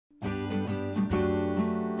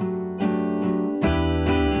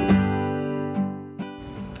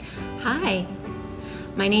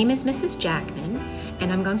My name is Mrs. Jackman,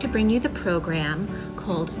 and I'm going to bring you the program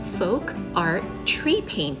called Folk Art Tree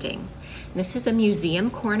Painting. This is a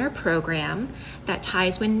museum corner program that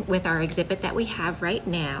ties in with our exhibit that we have right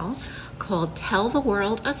now called Tell the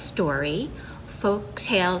World a Story, Folk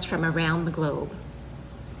Tales from Around the Globe.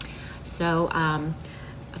 So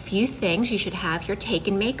a few things: you should have your take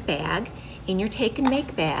and make bag. In your take and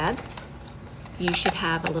make bag, you should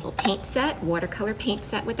have a little paint set, watercolor paint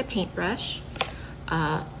set with a paintbrush,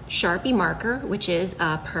 a Sharpie marker, which is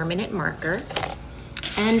a permanent marker,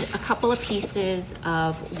 and a couple of pieces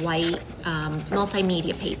of white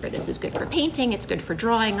multimedia paper. This is good for painting, it's good for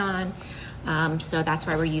drawing on, so that's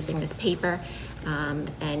why we're using this paper.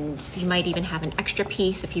 And you might even have an extra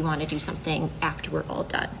piece if you want to do something after we're all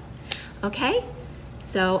done. Okay,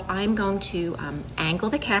 so I'm going to angle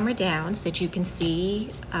the camera down so that you can see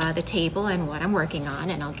the table and what I'm working on,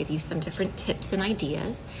 and I'll give you some different tips and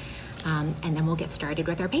ideas. And then we'll get started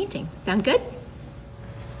with our painting. Sound good?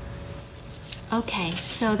 Okay,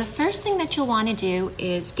 so the first thing that you'll want to do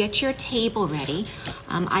is get your table ready.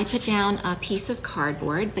 I put down a piece of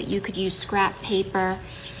cardboard, but you could use scrap paper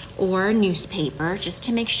or newspaper just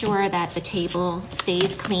to make sure that the table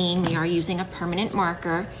stays clean. We are using a permanent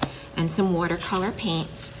marker and some watercolor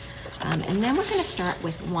paints. And then we're going to start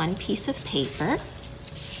with one piece of paper.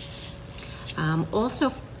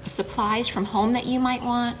 Also, supplies from home that you might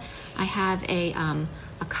want. I have a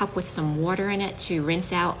cup with some water in it to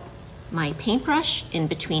rinse out my paintbrush in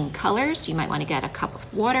between colors. You might want to get a cup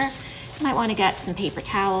of water. You might want to get some paper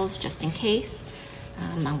towels just in case.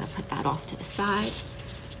 I'm going to put that off to the side.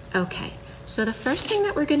 Okay, so the first thing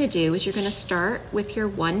that we're going to do is you're going to start with your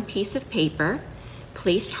one piece of paper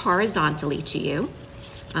placed horizontally to you.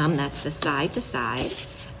 That's the side to side.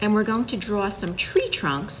 And we're going to draw some tree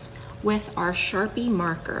trunks with our Sharpie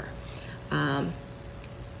marker.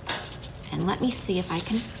 And let me see if I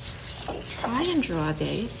can try and draw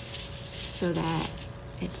these so that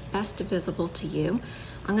it's best visible to you.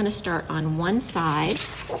 I'm going to start on one side.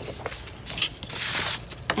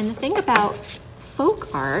 And the thing about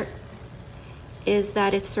folk art is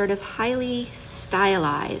that it's sort of highly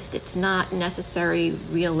stylized. It's not necessarily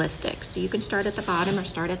realistic. So you can start at the bottom or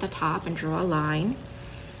start at the top and draw a line.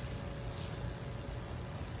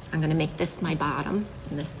 I'm going to make this my bottom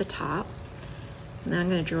and this the top. And then I'm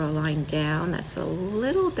going to draw a line down that's a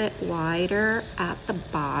little bit wider at the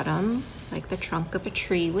bottom, like the trunk of a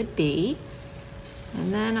tree would be.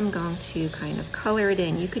 And then I'm going to kind of color it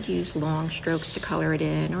in. You could use long strokes to color it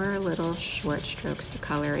in or little short strokes to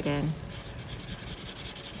color it in.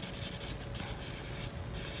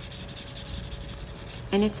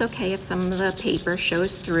 And it's okay if some of the paper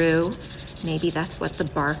shows through. Maybe that's what the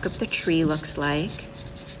bark of the tree looks like.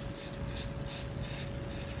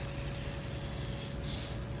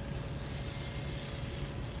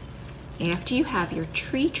 After you have your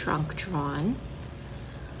tree trunk drawn,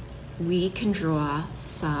 we can draw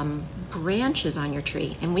some branches on your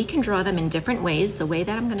tree, and we can draw them in different ways. The way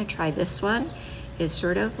that I'm going to try this one is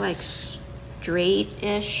sort of like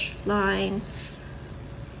straight-ish lines.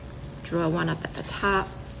 Draw one up at the top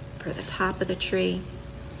for the top of the tree.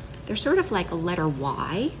 They're sort of like a letter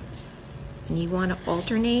Y, and you want to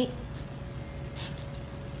alternate.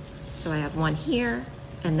 So I have one here,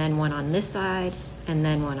 and then one on this side, and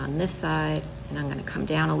then one on this side, and I'm going to come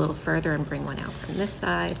down a little further and bring one out from this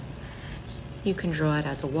side. You can draw it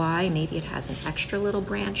as a Y. Maybe it has an extra little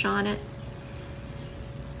branch on it.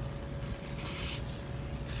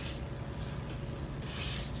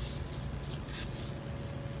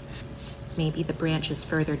 Maybe the branches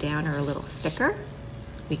further down are a little thicker.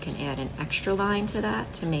 We can add an extra line to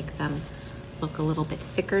that to make them look a little bit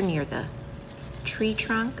thicker near the tree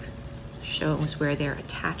trunk. Shows where they're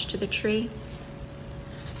attached to the tree.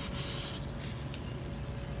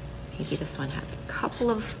 Maybe this one has a couple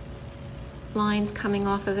of lines coming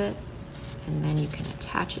off of it, and then you can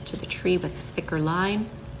attach it to the tree with a thicker line.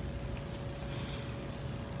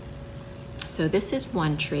 So this is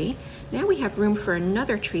one tree. Now we have room for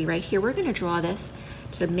another tree right here. We're going to draw this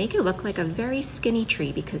to make it look like a very skinny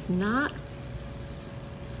tree, because not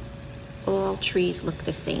all trees look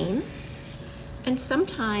the same. And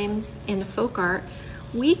sometimes in folk art,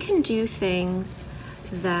 we can do things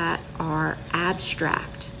that are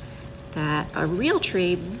abstract, that a real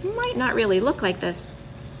tree might not really look like this,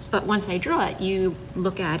 but once I draw it, you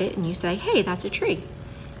look at it and you say, hey, that's a tree.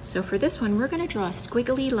 So for this one, we're going to draw a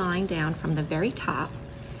squiggly line down from the very top,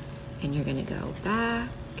 and you're going to go back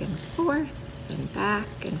and forth and back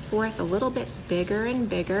and forth, a little bit bigger and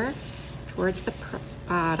bigger towards the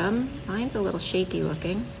bottom. Mine's a little shaky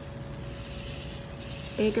looking.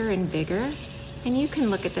 Bigger and bigger. And you can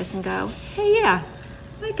look at this and go, hey, yeah,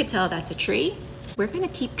 I could tell that's a tree. We're going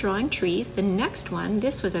to keep drawing trees. The next one,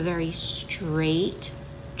 this was a very straight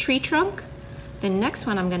tree trunk. The next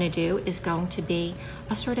one I'm going to do is going to be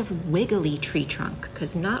a sort of wiggly tree trunk,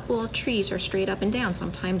 because not all trees are straight up and down.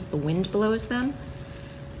 Sometimes the wind blows them.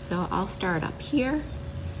 So I'll start up here,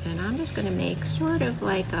 and I'm just going to make sort of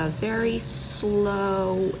like a very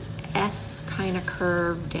slow S kind of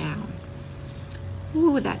curve down.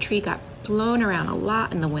 Ooh, that tree got blown around a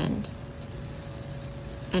lot in the wind.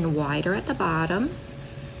 And wider at the bottom,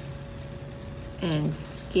 and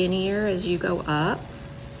skinnier as you go up.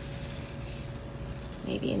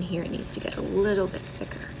 Maybe in here it needs to get a little bit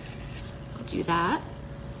thicker. I'll do that.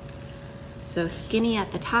 So skinny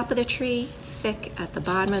at the top of the tree, thick at the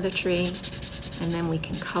bottom of the tree, and then we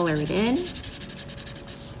can color it in.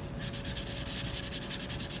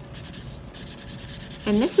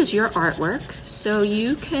 And this is your artwork, so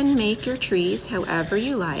you can make your trees however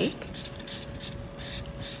you like.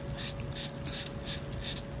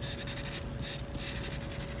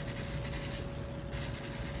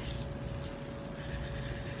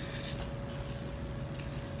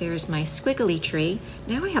 There's my squiggly tree.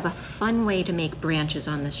 Now I have a fun way to make branches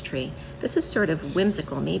on this tree. This is sort of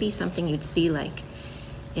whimsical, maybe something you'd see like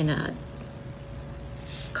in a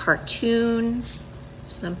cartoon,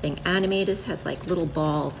 something animated. This has like little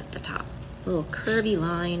balls at the top, little curvy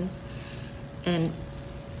lines. And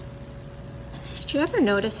did you ever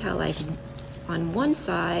notice how like on one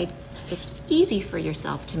side it's easy for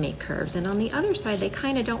yourself to make curves, and on the other side they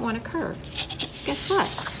kind of don't want to curve? Guess what?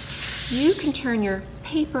 You can turn your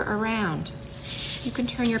paper around. You can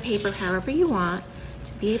turn your paper however you want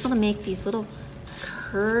to be able to make these little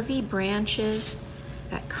curvy branches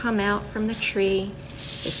that come out from the tree.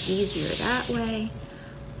 It's easier that way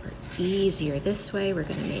or easier this way. We're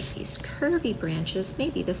going to make these curvy branches.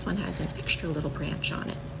 Maybe this one has an extra little branch on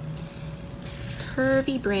it.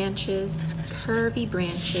 Curvy branches, curvy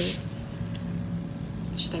branches.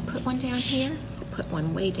 Should I put one down here? Put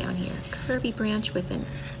one way down here. Curvy branch with an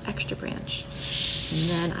extra branch. And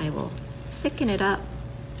then I will thicken it up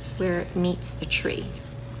where it meets the tree,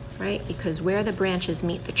 right? Because where the branches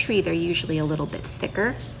meet the tree, they're usually a little bit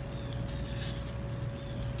thicker.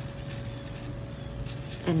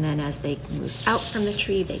 And then as they move out from the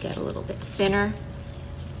tree, they get a little bit thinner.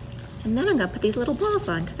 And then I'm gonna put these little balls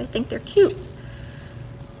on because I think they're cute.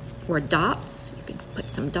 Or dots, you could put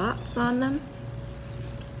some dots on them.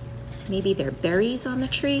 Maybe they're berries on the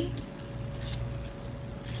tree.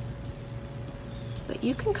 But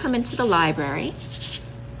you can come into the library,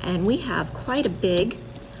 and we have quite a big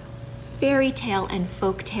fairy tale and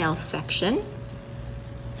folk tale section,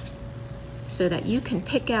 so that you can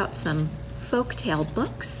pick out some folk tale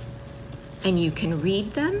books and you can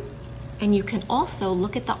read them, and you can also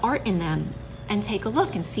look at the art in them and take a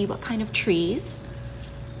look and see what kind of trees.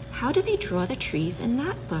 How do they draw the trees in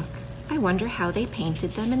that book? I wonder how they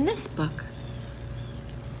painted them in this book.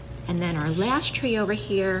 And then our last tree over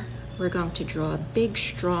here, we're going to draw a big,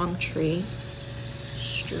 strong tree,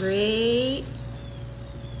 straight,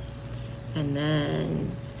 and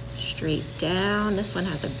then straight down. This one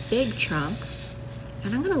has a big trunk,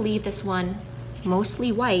 and I'm going to leave this one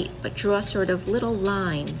mostly white, but draw sort of little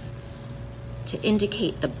lines to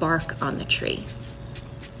indicate the bark on the tree.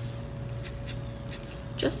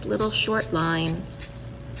 Just little short lines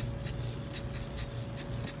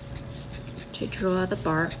to draw the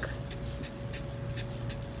bark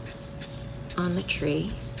on the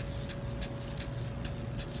tree.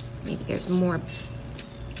 Maybe there's more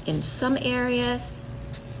in some areas.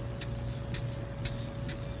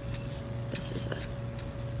 This is a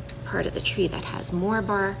part of the tree that has more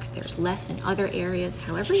bark. There's less in other areas,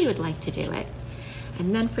 however you would like to do it.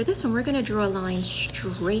 And then for this one, we're going to draw a line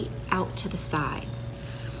straight out to the sides.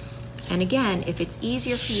 And again, if it's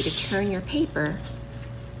easier for you to turn your paper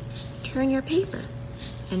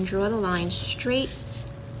and draw the line straight,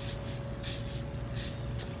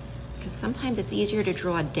 because sometimes it's easier to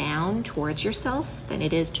draw down towards yourself than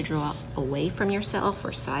it is to draw away from yourself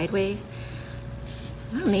or sideways.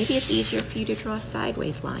 Well, maybe it's easier for you to draw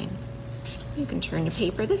sideways lines. You can turn the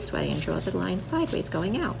paper this way and draw the line sideways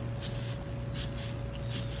going out.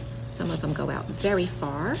 Some of them go out very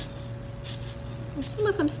far, and some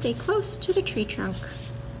of them stay close to the tree trunk.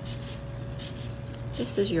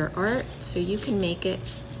 This is your art, so you can make it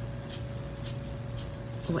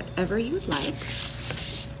whatever you'd like.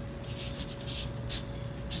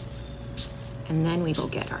 And then we will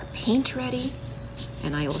get our paint ready,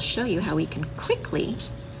 and I will show you how we can quickly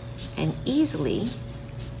and easily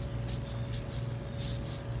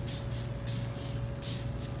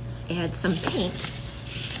add some paint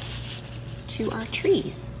to our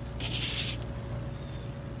trees.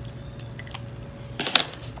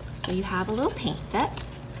 So you have a little paint set.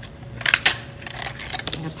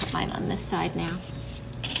 I'm gonna put mine on this side now.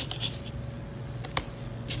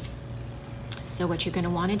 So what you're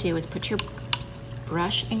gonna wanna do is put your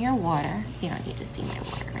brush in your water. You don't need to see my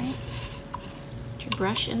water, right? Put your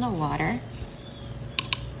brush in the water.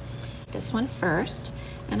 This one first.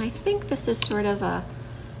 And I think this is sort of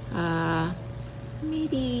a,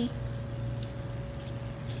 maybe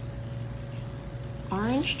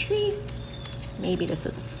orange tree. Maybe this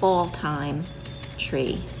is a fall time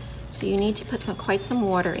tree. So you need to put quite some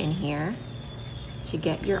water in here to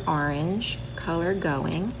get your orange color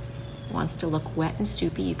going. It wants to look wet and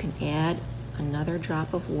soupy. You can add another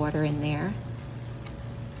drop of water in there.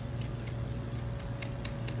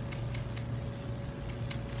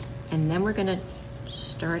 And then we're gonna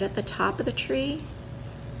start at the top of the tree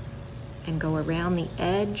and go around the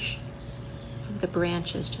edge of the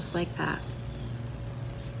branches just like that.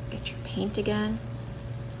 Get your paint again.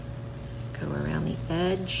 Go around the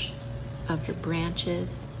edge of your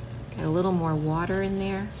branches. Get a little more water in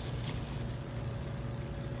there.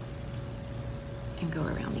 And go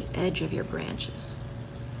around the edge of your branches.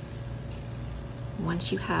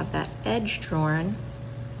 Once you have that edge drawn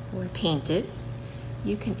or painted,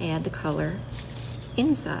 you can add the color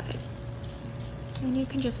inside. And you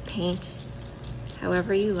can just paint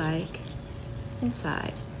however you like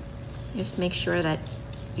inside. Just make sure that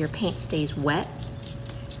your paint stays wet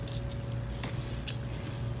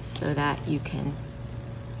so that you can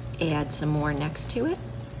add some more next to it.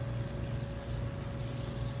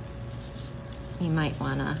 You might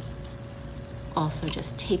want to also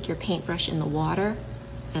just take your paintbrush in the water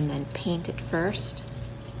and then paint it first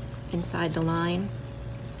inside the line,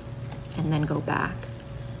 and then go back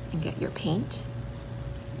and get your paint.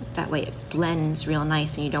 That way it blends real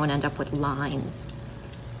nice and you don't end up with lines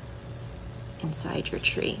inside your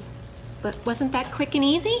tree. But wasn't that quick and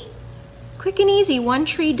easy? Quick and easy, one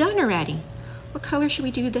tree done already. What color should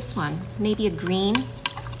we do this one? Maybe a green?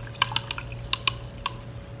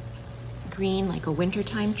 Green, like a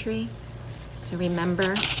wintertime tree. So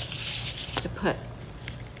remember to put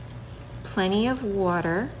plenty of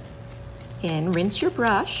water in, rinse your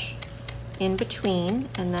brush in between,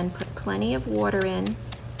 and then put plenty of water in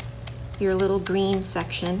your little green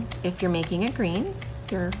section if you're making it green,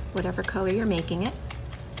 your whatever color you're making it,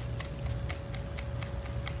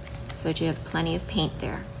 so that you have plenty of paint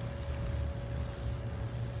there.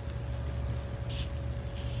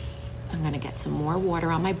 I'm gonna get some more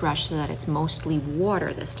water on my brush so that it's mostly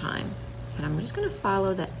water this time. And I'm just gonna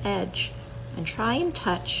follow the edge and try and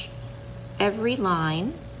touch every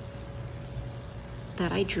line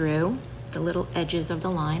that I drew, the little edges of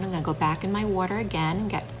the line. I'm gonna go back in my water again and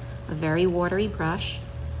get a very watery brush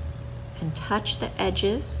and touch the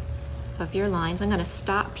edges of your lines. I'm gonna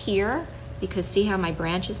stop here because see how my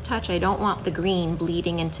branches touch? I don't want the green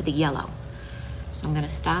bleeding into the yellow. So I'm gonna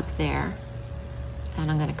stop there and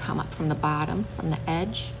I'm gonna come up from the bottom, from the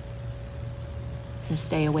edge, and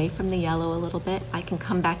stay away from the yellow a little bit. I can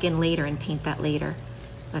come back in later and paint that later,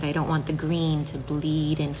 but I don't want the green to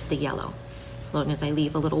bleed into the yellow. As long as I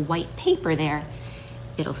leave a little white paper there,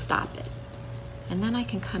 it'll stop it. And then I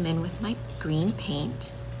can come in with my green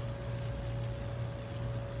paint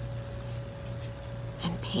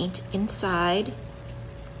and paint inside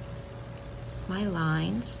my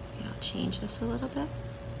lines. I'll change this a little bit.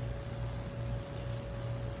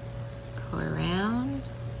 Go around,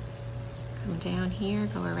 come down here,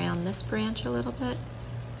 go around this branch a little bit.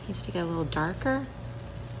 It needs to get a little darker.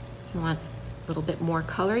 You want a little bit more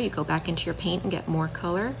color, you go back into your paint and get more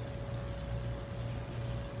color.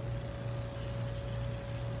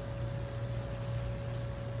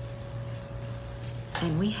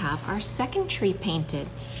 And we have our second tree painted.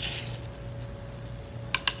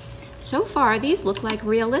 So far, these look like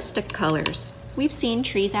realistic colors. We've seen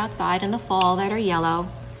trees outside in the fall that are yellow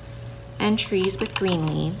and trees with green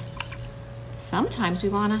leaves. Sometimes we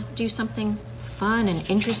want to do something fun and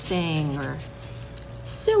interesting or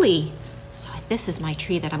silly. So this is my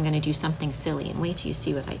tree that I'm going to do something silly, and wait till you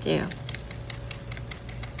see what I do.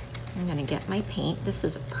 I'm going to get my paint. This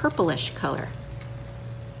is a purplish color.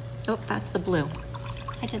 Oh, that's the blue.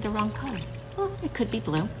 I did the wrong color. Well, it could be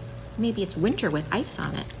blue. Maybe it's winter with ice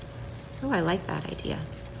on it. Oh, I like that idea.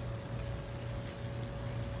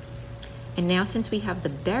 And now since we have the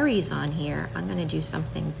berries on here, I'm going to do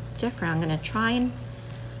something different. I'm going to try and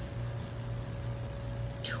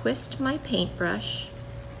twist my paintbrush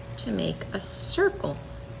to make a circle.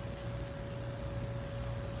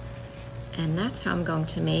 And that's how I'm going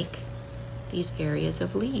to make these areas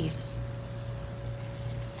of leaves.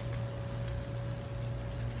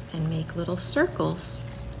 And make little circles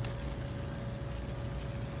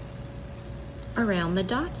around the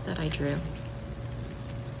dots that I drew.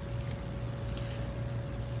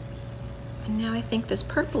 And now I think this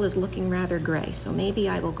purple is looking rather gray, so maybe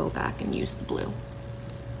I will go back and use the blue.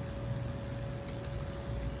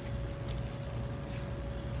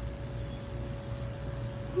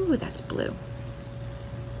 Ooh, that's blue.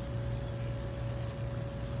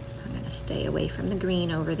 I'm going to stay away from the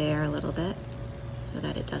green over there a little bit so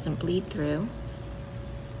that it doesn't bleed through.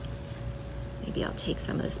 Maybe I'll take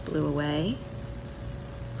some of this blue away,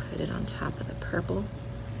 put it on top of the purple.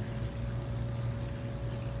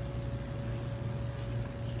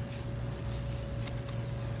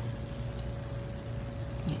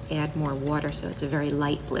 Add more water so it's a very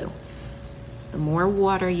light blue. The more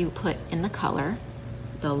water you put in the color,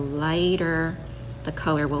 the lighter the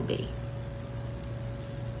color will be.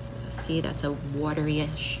 So see, that's a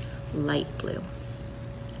watery-ish light blue.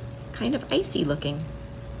 Kind of icy looking.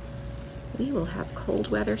 We will have cold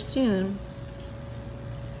weather soon.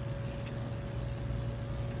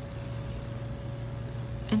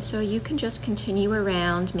 And so you can just continue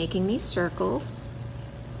around making these circles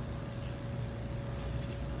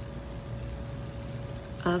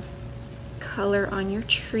of color on your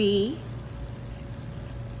tree.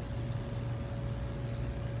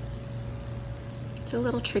 It's a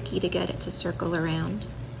little tricky to get it to circle around.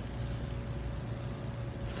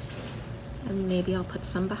 And maybe I'll put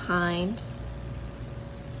some behind.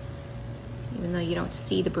 Even though you don't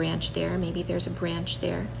see the branch there, maybe there's a branch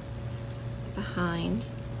there behind.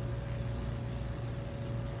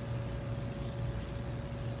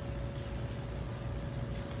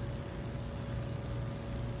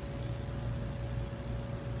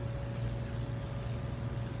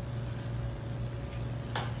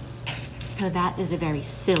 So that is a very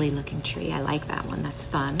silly looking tree. I like that one, that's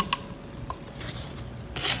fun.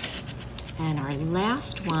 And our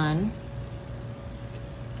last one,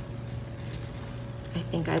 I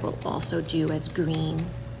think I will also do as green.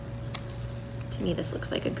 To me, this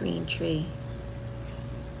looks like a green tree.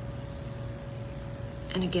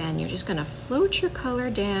 And again, you're just gonna float your color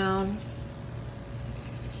down.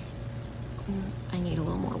 I need a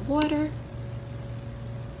little more water.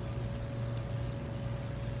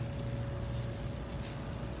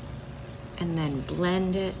 And then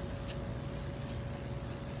blend it.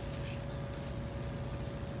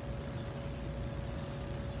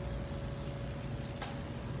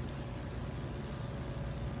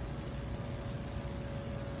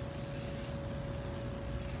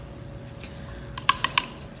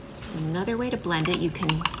 Another way to blend it, you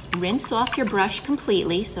can rinse off your brush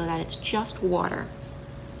completely so that it's just water.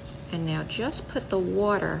 And now just put the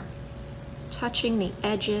water touching the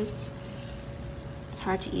edges. It's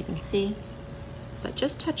hard to even see, but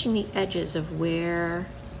just touching the edges of where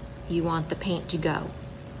you want the paint to go.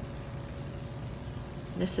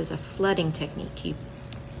 This is a flooding technique. You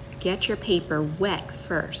get your paper wet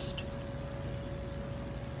first.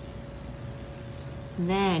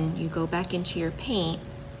 Then you go back into your paint,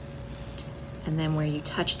 and then where you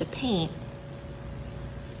touch the paint,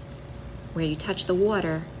 where you touch the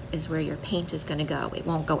water is where your paint is going to go. It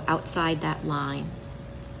won't go outside that line.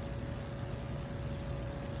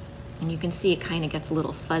 And you can see it kind of gets a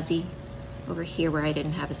little fuzzy. Over here where I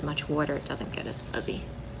didn't have as much water, it doesn't get as fuzzy.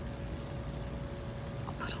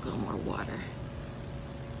 I'll put a little more water.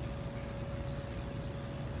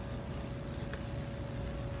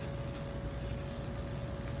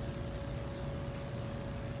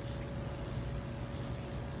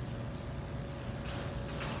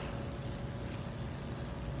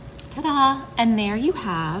 Ta-da! And there you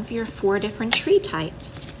have your 4 different tree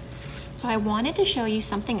types. So I wanted to show you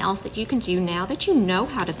something else that you can do now that you know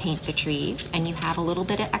how to paint the trees and you have a little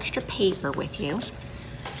bit of extra paper with you.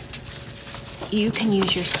 You can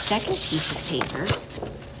use your second piece of paper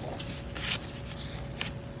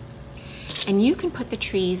and you can put the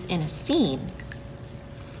trees in a scene.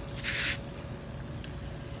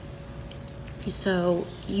 So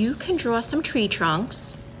you can draw some tree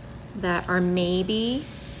trunks that are maybe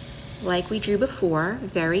like we drew before,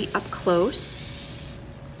 very up close.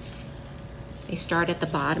 They start at the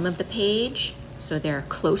bottom of the page, so they're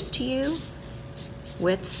close to you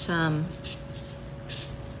with some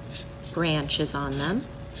branches on them.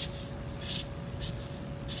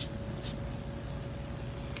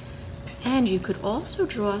 And you could also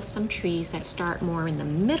draw some trees that start more in the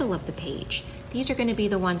middle of the page. These are going to be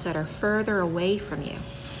the ones that are further away from you.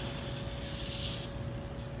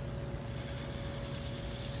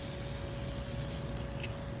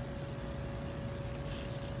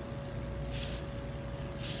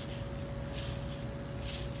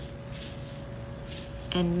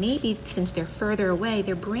 And maybe since they're further away,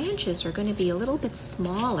 their branches are going to be a little bit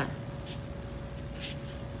smaller.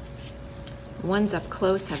 The ones up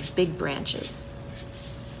close have big branches.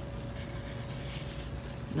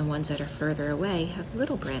 And the ones that are further away have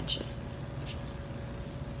little branches.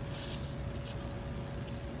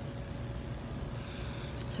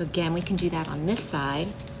 So again, we can do that on this side.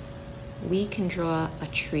 We can draw a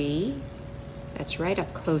tree that's right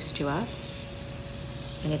up close to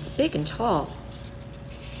us, and it's big and tall,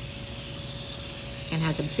 and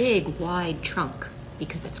has a big, wide trunk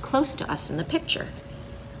because it's close to us in the picture.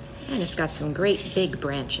 And it's got some great big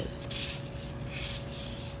branches.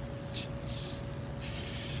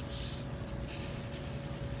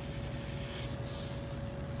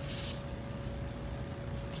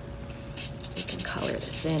 We can color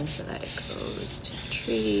this in so that it goes to the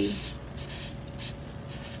tree.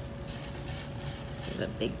 This is a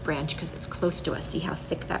big branch because it's close to us. See how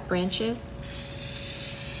thick that branch is?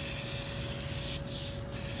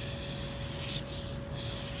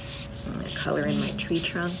 I'm going to color in my tree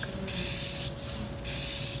trunk.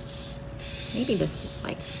 Maybe this is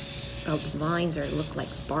like, the lines look like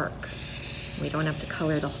bark. We don't have to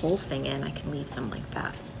color the whole thing in. I can leave some like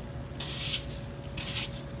that.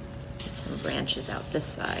 Get some branches out this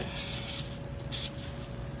side.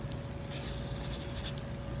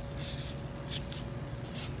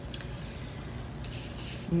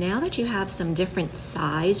 Now that you have some different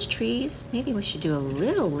size trees, maybe we should do a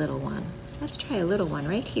little one. Let's try a little one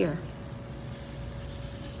right here.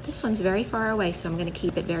 This one's very far away, so I'm going to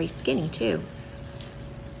keep it very skinny too.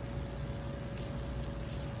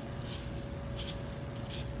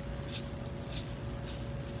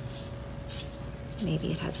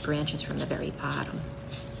 Maybe it has branches from the very bottom.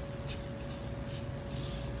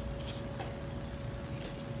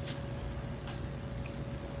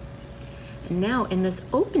 And now in this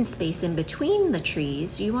open space in between the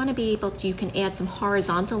trees, you want to be able to, you can add some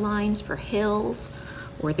horizontal lines for hills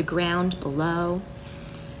or the ground below.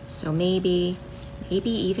 So maybe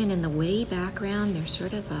even in the way background, there's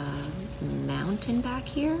sort of a mountain back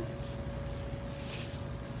here.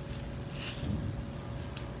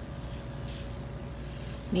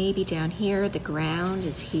 Maybe down here, the ground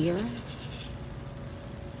is here.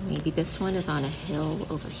 Maybe this one is on a hill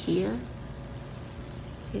over here.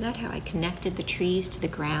 See that, how I connected the trees to the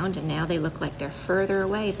ground, and now they look like they're further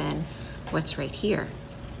away than what's right here.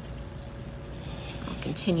 I'll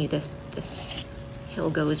continue this hill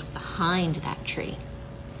goes behind that tree.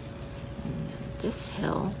 And then this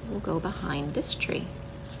hill will go behind this tree.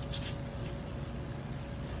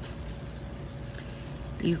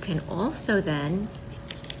 You can also then,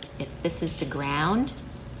 if this is the ground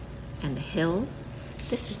and the hills,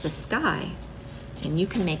 this is the sky. And you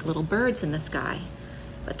can make little birds in the sky,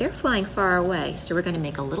 but they're flying far away. So we're going to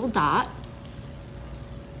make a little dot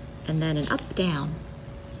and then an up down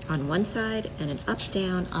on one side and an up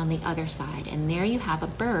down on the other side. And there you have a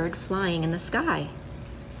bird flying in the sky.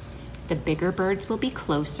 The bigger birds will be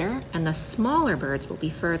closer and the smaller birds will be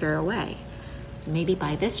further away. So maybe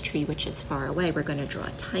by this tree, which is far away, we're going to draw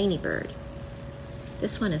a tiny bird.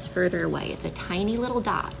 This one is further away. It's a tiny little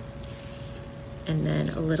dot. And then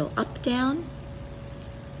a little up down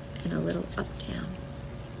and a little up down.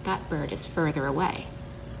 That bird is further away.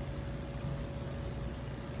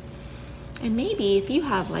 And maybe if you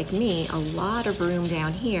have, like me, a lot of room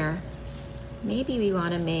down here, maybe we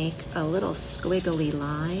want to make a little squiggly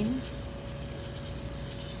line.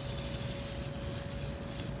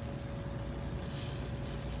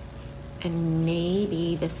 And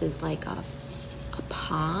maybe this is like a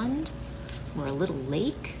pond or a little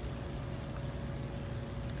lake.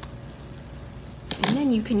 And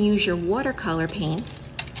then you can use your watercolor paints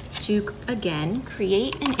to, again,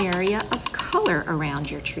 create an area of color around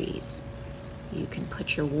your trees. You can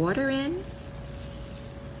put your water in.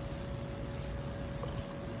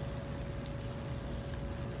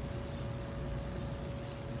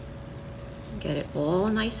 Get it all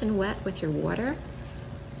nice and wet with your water,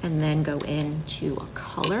 and then go into a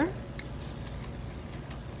color.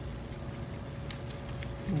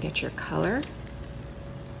 And get your color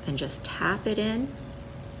and just tap it in,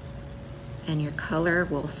 and your color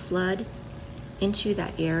will flood into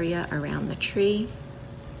that area around the tree.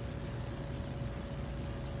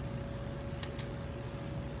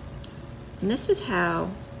 And this is how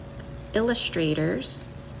illustrators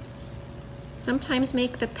sometimes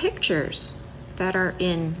make the pictures that are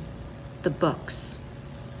in the books.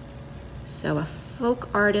 So a folk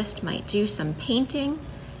artist might do some painting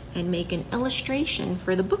and make an illustration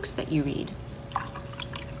for the books that you read.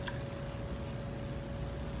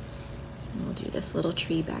 And we'll do this little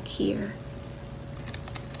tree back here.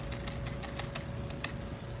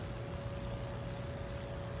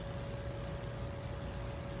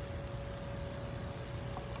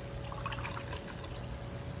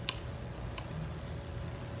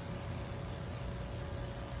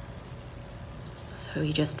 So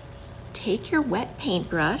you just take your wet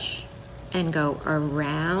paintbrush and go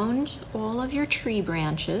around all of your tree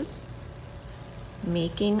branches,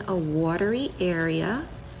 making a watery area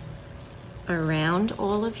around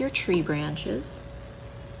all of your tree branches.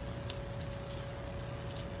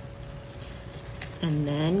 And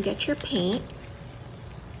then get your paint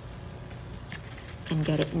and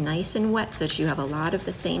get it nice and wet so that you have a lot of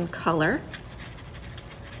the same color.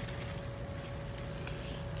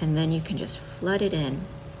 And then you can just flood it in.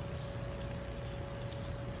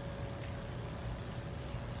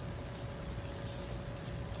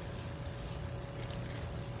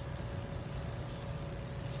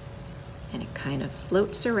 And it kind of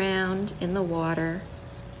floats around in the water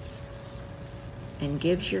and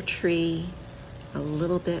gives your tree a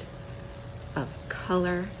little bit of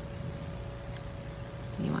color.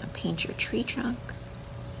 You want to paint your tree trunk.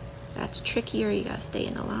 That's trickier, you gotta stay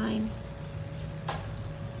in a line.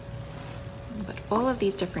 But all of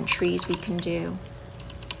these different trees we can do,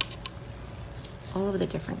 all of the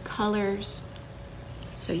different colors.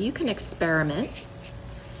 So you can experiment.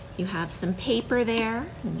 You have some paper there,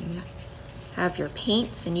 and you have your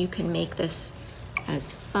paints, and you can make this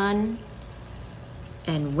as fun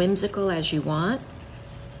and whimsical as you want.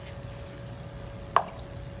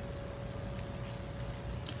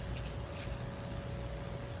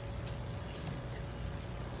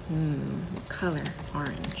 What color?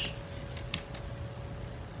 Orange.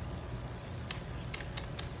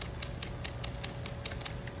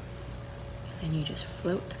 And then you just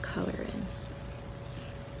float the color in.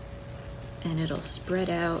 And it'll spread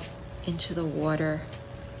out into the water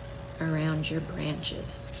around your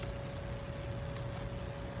branches.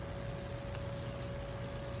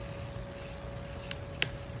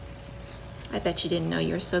 I bet you didn't know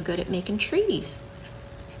you were so good at making trees.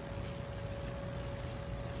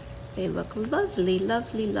 They look lovely,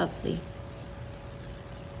 lovely, lovely.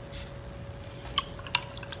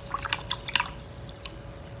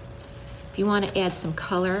 If you want to add some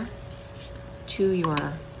color to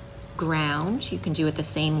your ground, you can do it the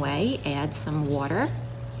same way. Add some water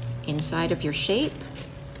inside of your shape.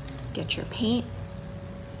 Get your paint.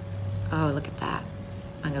 Oh, look at that.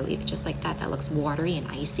 I'm gonna leave it just like that. That looks watery and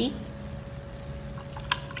icy.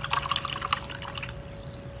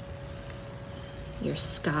 Your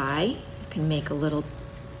sky, you can make a little,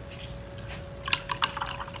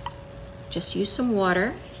 just use some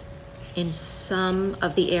water in some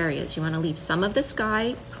of the areas. You want to leave some of the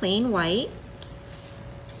sky plain white,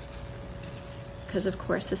 because of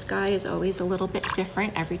course the sky is always a little bit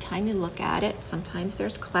different every time you look at it. Sometimes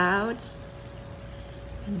there's clouds,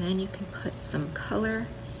 and then you can put some color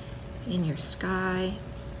in your sky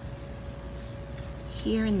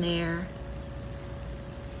here and there.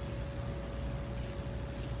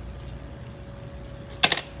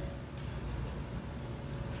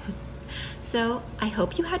 So I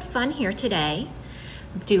hope you had fun here today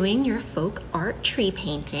doing your folk art tree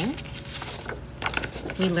painting.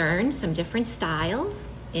 We learned some different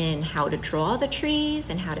styles in how to draw the trees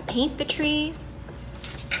and how to paint the trees.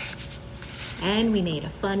 And we made a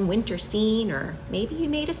fun winter scene, or maybe you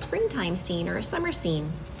made a springtime scene or a summer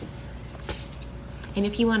scene. And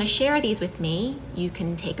if you want to share these with me, you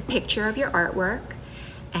can take a picture of your artwork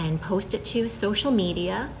and post it to social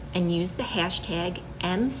media and use the hashtag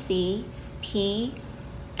MCPL@home.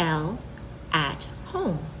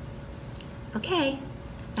 Okay,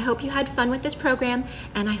 I hope you had fun with this program,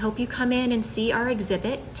 and I hope you come in and see our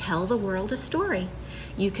exhibit, Tell the World a Story.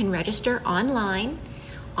 You can register online,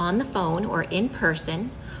 on the phone, or in person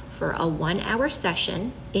for a 1-hour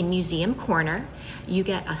session in Museum Corner. You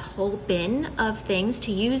get a whole bin of things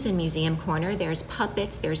to use in Museum Corner. There's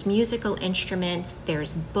puppets, there's musical instruments,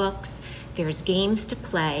 there's books, there's games to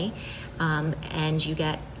play, and you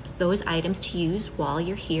get those items to use while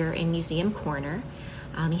you're here in Museum Corner.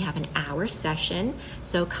 You have an hour session,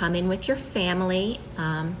 so come in with your family,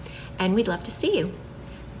 and we'd love to see you.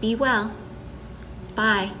 Be well.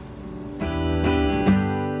 Bye.